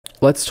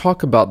Let's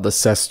talk about the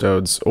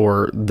cestodes,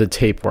 or the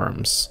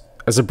tapeworms.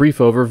 As a brief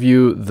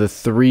overview, the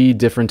three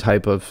different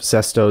types of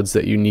cestodes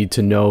that you need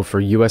to know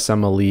for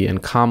USMLE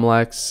and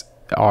COMLEX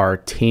are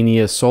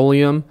Taenia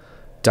Solium,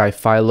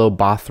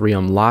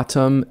 Diphyllobothrium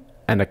Latum,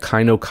 and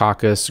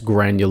Echinococcus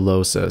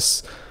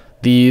Granulosus.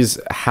 These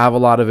have a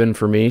lot of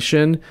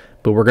information,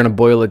 but we're going to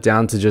boil it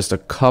down to just a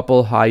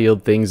couple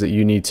high-yield things that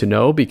you need to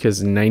know,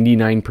 because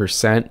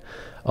 99%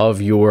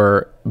 of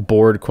your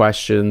board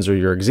questions or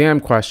your exam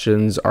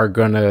questions are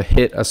going to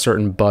hit a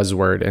certain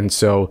buzzword. And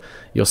so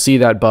you'll see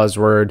that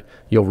buzzword,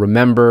 you'll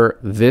remember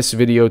this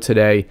video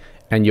today,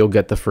 and you'll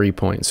get the free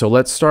point. So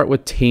let's start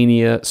with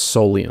Taenia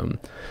Solium.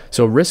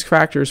 So risk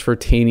factors for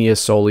Taenia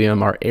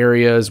Solium are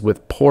areas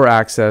with poor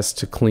access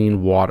to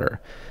clean water.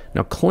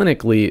 Now,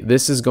 clinically,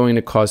 this is going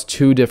to cause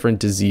two different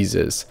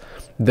diseases.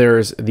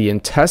 There's the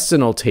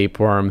intestinal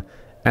tapeworm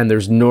and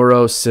there's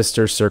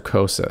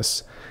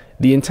neurocysticercosis.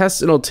 The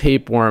intestinal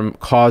tapeworm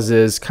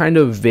causes kind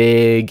of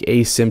vague,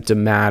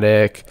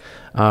 asymptomatic,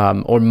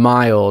 or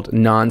mild,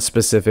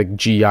 non-specific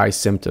GI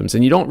symptoms.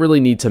 And you don't really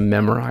need to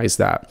memorize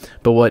that.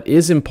 But what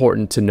is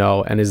important to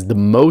know, and is the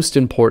most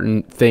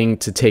important thing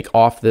to take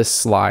off this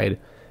slide,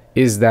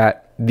 is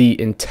that the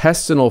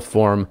intestinal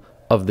form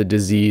of the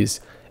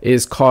disease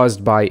is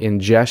caused by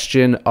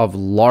ingestion of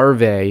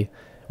larvae,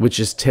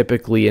 which is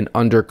typically an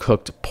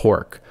undercooked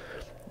pork.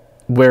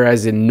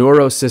 Whereas in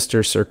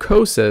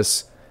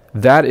neurocysticercosis,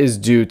 that is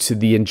due to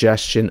the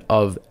ingestion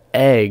of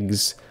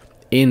eggs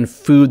in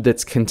food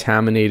that's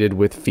contaminated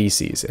with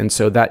feces. And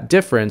so that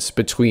difference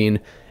between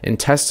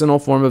intestinal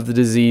form of the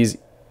disease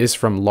is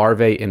from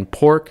larvae in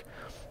pork,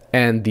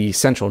 and the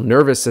central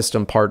nervous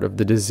system part of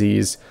the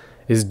disease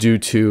is due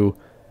to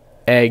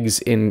eggs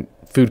in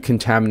food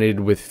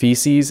contaminated with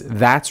feces.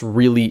 That's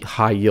really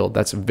high yield.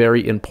 That's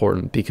very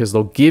important, because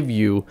they'll give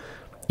you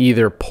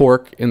either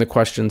pork in the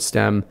question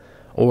stem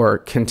or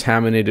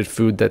contaminated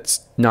food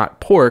that's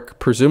not pork,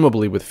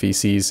 presumably with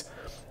feces.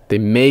 They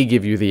may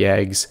give you the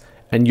eggs,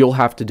 and you'll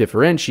have to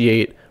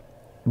differentiate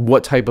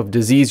what type of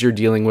disease you're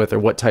dealing with or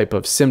what type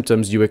of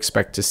symptoms you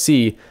expect to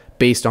see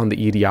based on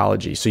the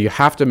etiology. So you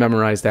have to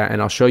memorize that, and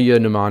I'll show you a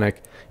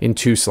mnemonic in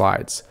 2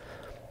 slides.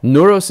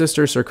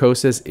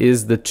 Neurocysticercosis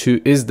is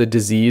the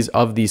disease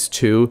of these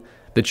two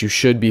that you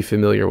should be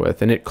familiar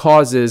with, and it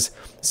causes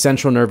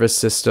central nervous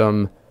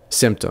system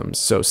symptoms.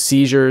 So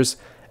seizures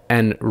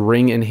and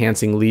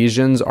ring-enhancing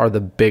lesions are the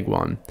big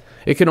one.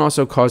 It can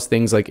also cause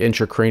things like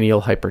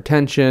intracranial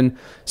hypertension,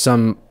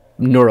 some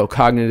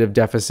neurocognitive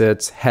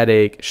deficits,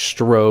 headache,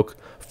 stroke,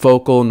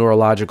 focal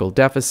neurological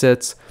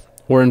deficits,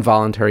 or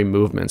involuntary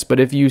movements. But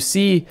if you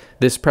see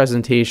this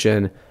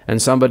presentation and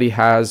somebody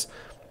has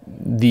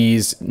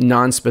these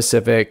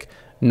non-specific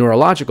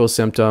neurological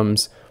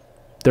symptoms,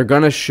 they're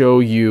going to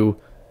show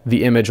you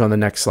the image on the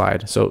next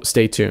slide. So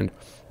stay tuned.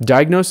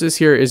 Diagnosis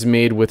here is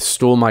made with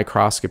stool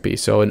microscopy.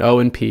 So in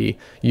O&P,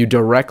 you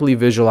directly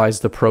visualize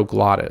the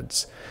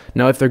proglottids.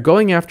 Now, if they're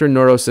going after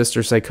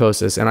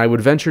neurocysticercosis, and I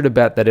would venture to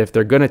bet that if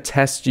they're going to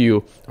test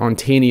you on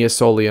Taenia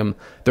Solium,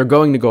 they're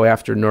going to go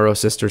after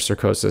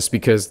neurocysticercosis,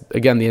 because,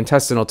 again, the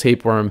intestinal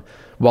tapeworm,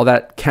 while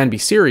that can be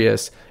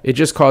serious, it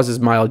just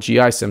causes mild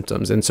GI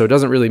symptoms, and so it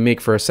doesn't really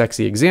make for a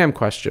sexy exam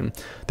question.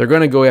 They're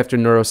going to go after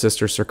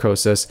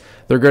neurocysticercosis.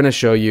 They're going to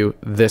show you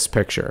this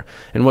picture.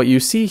 And what you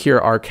see here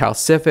are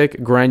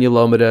calcific,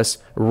 granulomatous,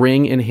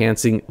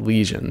 ring-enhancing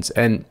lesions.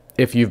 And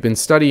if you've been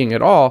studying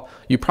at all,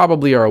 you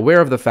probably are aware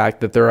of the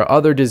fact that there are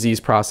other disease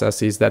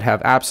processes that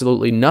have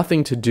absolutely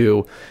nothing to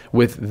do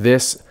with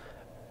this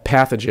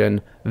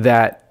pathogen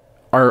that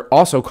are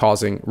also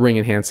causing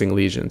ring-enhancing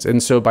lesions.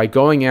 And so by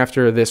going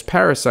after this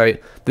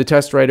parasite, the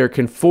test writer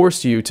can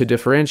force you to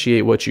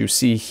differentiate what you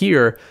see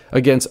here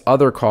against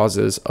other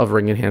causes of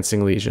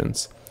ring-enhancing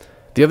lesions.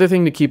 The other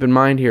thing to keep in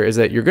mind here is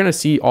that you're going to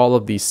see all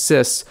of these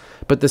cysts,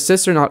 but the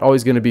cysts are not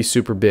always going to be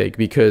super big,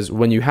 because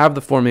when you have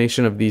the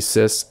formation of these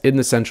cysts in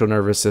the central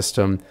nervous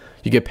system,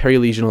 you get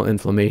perilesional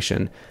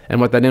inflammation. And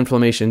what that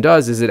inflammation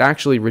does is it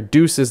actually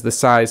reduces the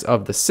size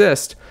of the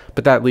cyst,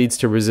 but that leads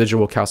to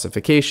residual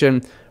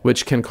calcification,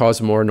 which can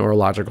cause more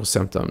neurological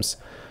symptoms.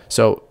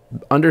 So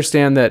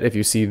understand that if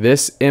you see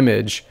this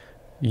image,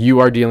 you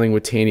are dealing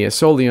with Taenia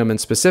Solium, and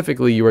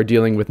specifically you are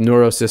dealing with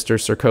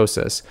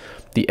neurocysticercosis.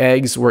 The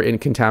eggs were in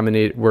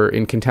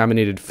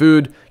contaminated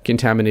food,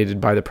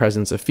 contaminated by the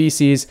presence of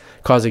feces,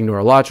 causing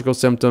neurological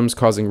symptoms,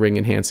 causing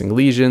ring-enhancing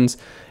lesions,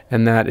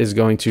 and that is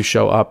going to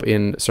show up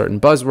in certain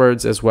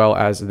buzzwords as well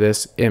as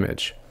this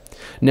image.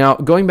 Now,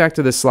 going back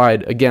to this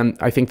slide, again,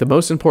 I think the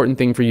most important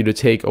thing for you to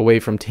take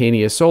away from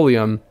Taenia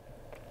Solium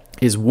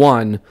is,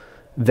 one,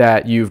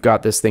 that you've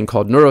got this thing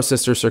called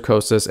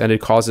neurocysticercosis, and it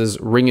causes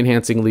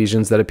ring-enhancing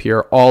lesions that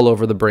appear all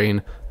over the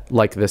brain,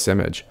 like this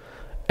image.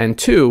 And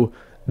 2,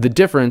 the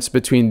difference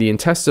between the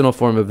intestinal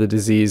form of the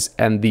disease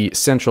and the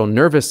central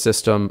nervous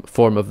system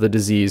form of the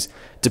disease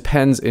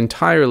depends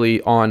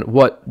entirely on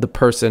what the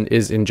person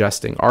is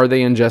ingesting. Are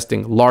they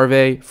ingesting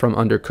larvae from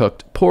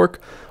undercooked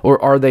pork,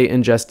 or are they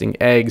ingesting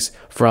eggs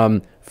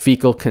from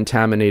fecal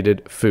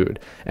contaminated food?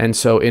 And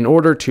so in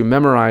order to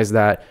memorize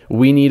that,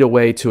 we need a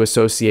way to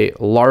associate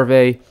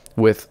larvae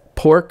with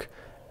pork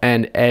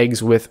and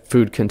eggs with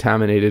food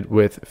contaminated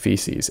with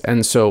feces.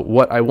 And so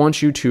what I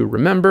want you to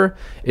remember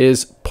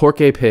is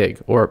Porky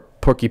Pig, or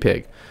Porky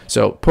Pig.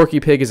 So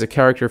Porky Pig is a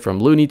character from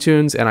Looney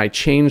Tunes, and I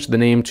changed the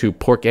name to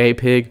Porky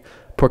Pig.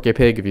 Porky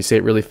Pig, if you say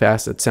it really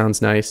fast, it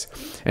sounds nice.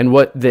 And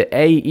what the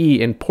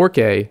AE in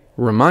Porky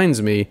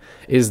reminds me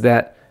is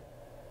that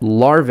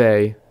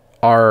larvae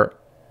are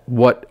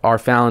what are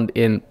found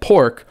in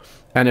pork,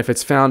 and if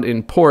it's found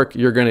in pork,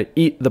 you're going to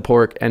eat the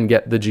pork and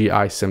get the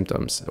GI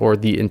symptoms, or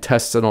the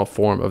intestinal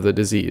form of the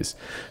disease.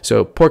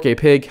 So Porky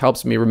Pig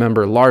helps me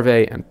remember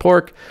larvae and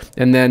pork,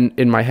 and then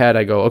in my head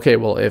I go, okay,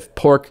 well, if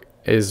pork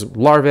is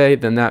larvae,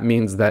 then that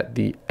means that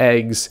the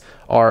eggs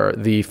are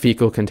the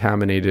fecal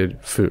contaminated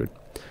food.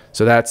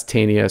 So that's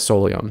Taenia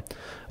Solium.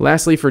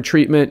 Lastly, for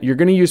treatment, you're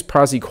going to use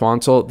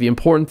praziquantel. The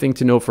important thing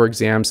to know for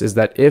exams is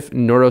that if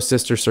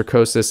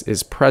neurocysticercosis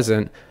is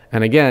present,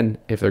 and again,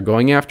 if they're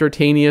going after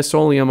Taenia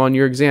Solium on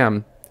your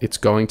exam, it's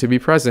going to be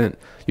present,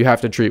 you have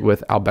to treat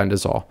with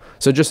albendazole.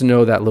 So just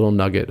know that little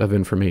nugget of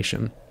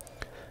information.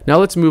 Now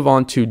let's move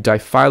on to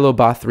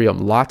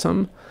Diphyllobothrium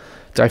Latum.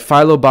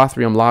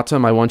 Diphyllobothrium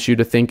Latum, I want you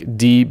to think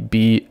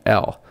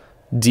DBL.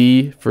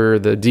 D for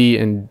the D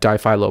in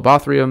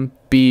Diphyllobothrium,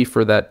 B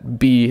for that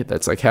B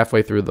that's like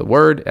halfway through the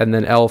word, and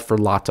then L for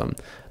Latum.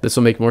 This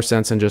will make more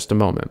sense in just a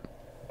moment.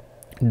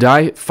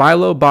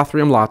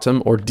 Diphyllobothrium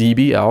Latum, or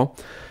DBL,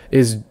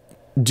 is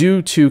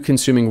due to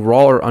consuming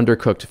raw or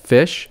undercooked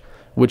fish,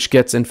 which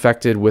gets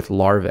infected with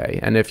larvae.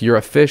 And if you're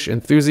a fish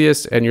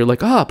enthusiast and you're like,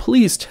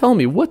 please tell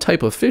me, what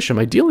type of fish am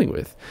I dealing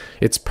with?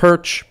 It's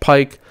perch,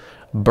 pike,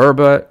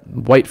 burbot,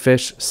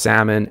 whitefish,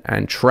 salmon,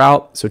 and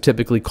trout. So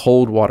typically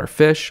cold water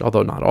fish,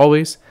 although not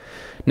always.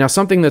 Now,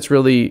 something that's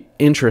really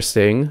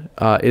interesting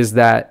is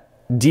that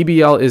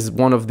DBL is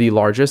one of the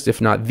largest, if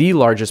not the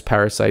largest,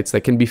 parasites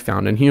that can be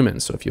found in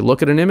humans. So if you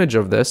look at an image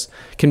of this,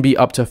 it can be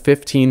up to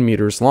 15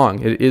 meters long.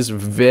 It is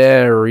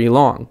very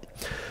long.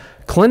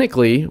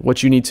 Clinically,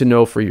 what you need to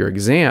know for your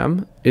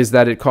exam is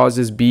that it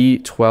causes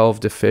B12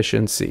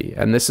 deficiency.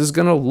 And this is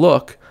going to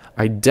look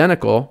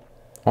identical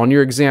on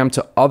your exam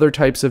to other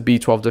types of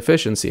B12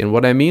 deficiency. And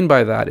what I mean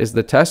by that is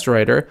the test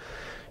writer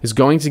is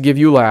going to give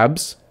you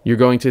labs. You're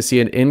going to see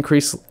an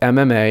increased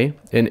MMA,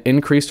 an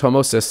increased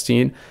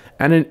homocysteine,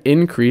 and an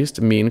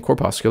increased mean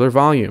corpuscular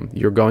volume.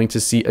 You're going to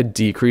see a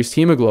decreased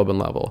hemoglobin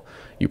level.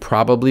 You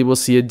probably will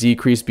see a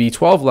decreased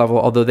B12 level,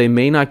 although they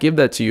may not give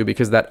that to you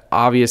because that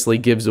obviously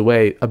gives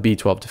away a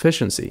B12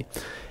 deficiency.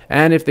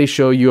 And if they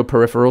show you a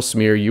peripheral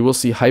smear, you will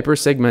see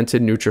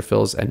hypersegmented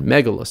neutrophils and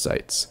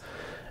megalocytes.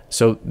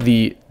 So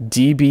the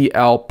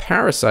DBL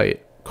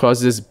parasite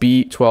causes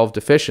B12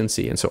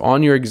 deficiency. And so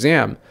on your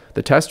exam,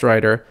 the test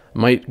writer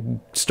might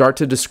start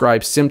to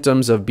describe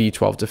symptoms of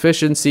B12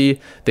 deficiency.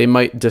 They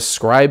might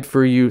describe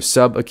for you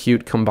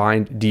subacute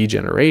combined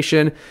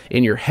degeneration.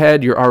 In your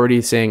head, you're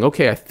already saying,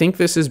 okay, I think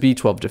this is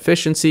B12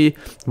 deficiency.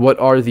 What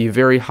are the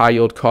very high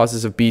yield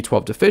causes of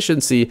B12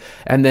 deficiency?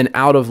 And then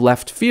out of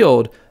left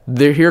field,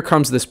 here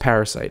comes this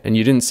parasite, and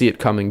you didn't see it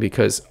coming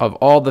because of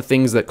all the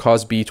things that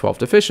cause B12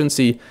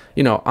 deficiency.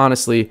 You know,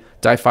 honestly,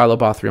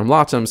 Diphyllobothrium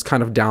Latum is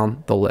kind of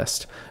down the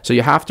list. So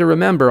you have to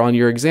remember on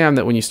your exam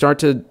that when you start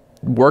to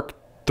work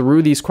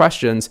through these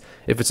questions,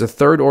 if it's a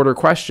third order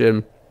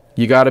question,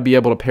 you got to be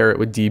able to pair it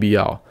with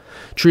DBL.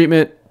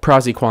 Treatment,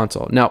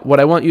 praziquantel. Now, what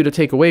I want you to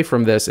take away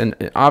from this,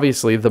 and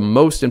obviously the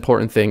most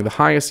important thing, the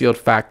highest yield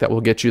fact that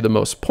will get you the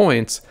most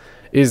points,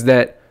 is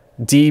that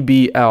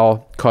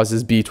DBL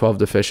causes B12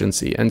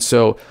 deficiency. And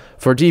so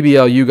for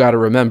DBL, you got to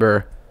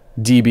remember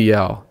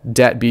DBL,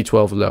 det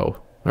B12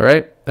 low. All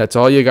right, that's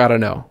all you got to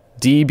know.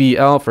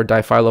 DBL for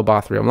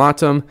Diphyllobothrium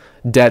Latum,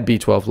 det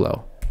B12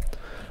 low.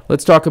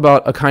 Let's talk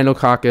about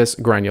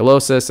Echinococcus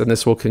granulosus, and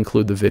this will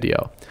conclude the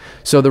video.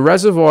 So the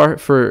reservoir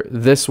for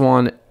this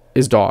one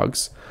is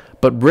dogs,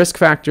 but risk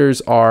factors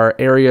are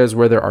areas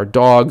where there are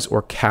dogs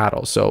or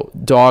cattle. So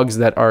dogs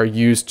that are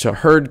used to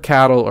herd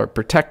cattle or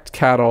protect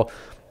cattle,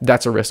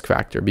 that's a risk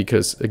factor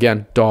because,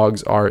 again,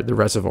 dogs are the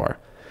reservoir.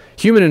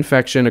 Human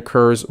infection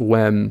occurs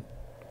when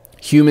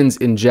humans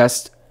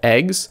ingest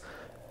eggs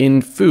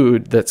in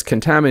food that's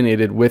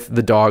contaminated with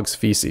the dog's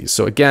feces.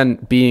 So again,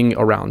 being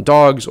around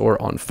dogs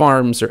or on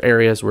farms or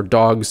areas where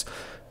dogs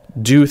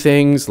do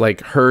things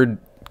like herd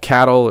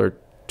cattle or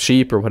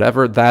sheep or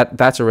whatever,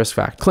 that's a risk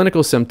factor.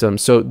 Clinical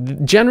symptoms. So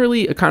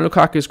generally,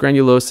 Echinococcus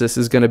granulosus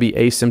is going to be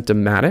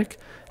asymptomatic.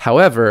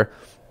 However,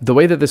 the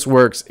way that this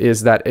works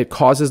is that it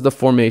causes the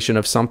formation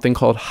of something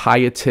called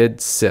hyatid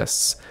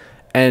cysts,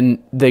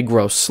 and they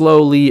grow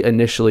slowly.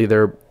 Initially,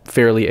 they're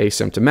fairly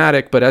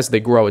asymptomatic, but as they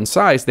grow in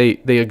size,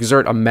 they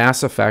exert a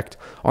mass effect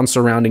on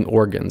surrounding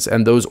organs.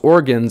 And those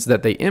organs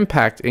that they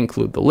impact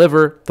include the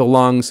liver, the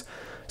lungs,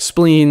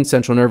 spleen,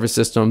 central nervous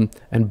system,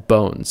 and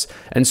bones.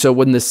 And so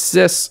when the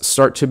cysts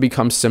start to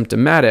become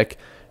symptomatic,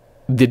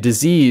 the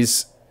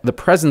disease, the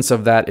presence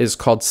of that is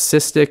called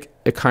cystic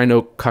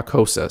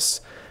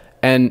echinococcosis.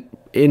 And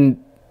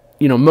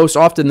most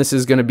often this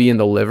is going to be in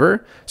the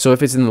liver. So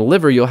if it's in the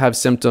liver, you'll have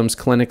symptoms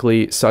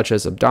clinically such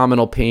as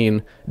abdominal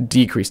pain,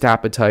 decreased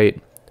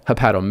appetite,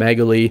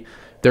 hepatomegaly,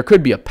 There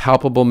could be a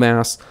palpable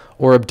mass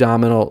or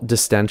abdominal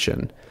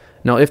distension.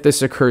 Now, if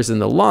this occurs in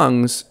the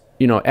lungs,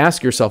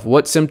 ask yourself,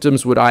 what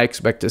symptoms would I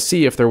expect to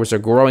see if there was a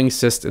growing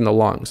cyst in the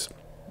lungs?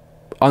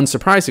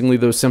 Unsurprisingly,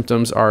 those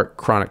symptoms are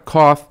chronic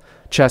cough,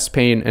 chest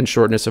pain, and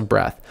shortness of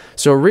breath.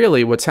 So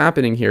really what's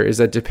happening here is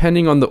that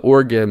depending on the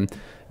organ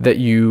that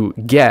you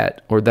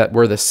get, or that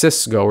where the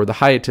cysts go, or the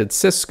hyatid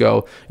cysts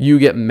go, you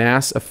get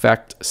mass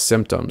effect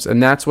symptoms.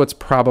 And that's what's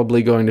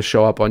probably going to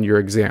show up on your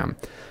exam.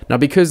 Now,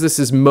 because this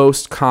is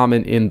most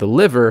common in the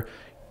liver,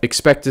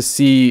 expect to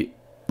see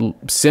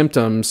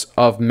symptoms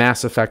of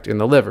mass effect in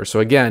the liver. So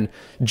again,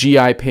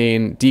 GI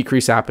pain,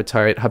 decreased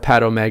appetite,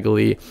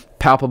 hepatomegaly,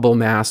 palpable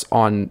mass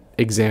on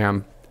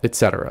exam,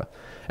 etc.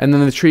 And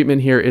then the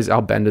treatment here is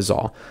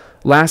albendazole.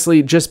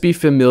 Lastly, just be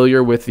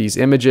familiar with these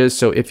images.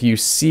 So if you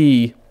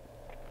see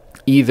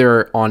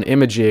either on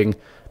imaging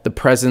the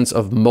presence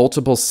of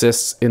multiple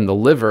cysts in the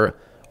liver,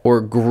 or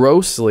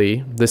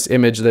grossly this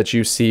image that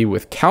you see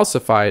with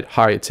calcified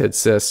hyatid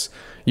cysts,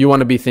 you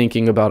want to be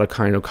thinking about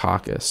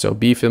Echinococcus. So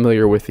be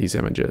familiar with these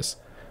images.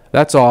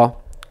 That's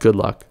all. Good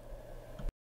luck.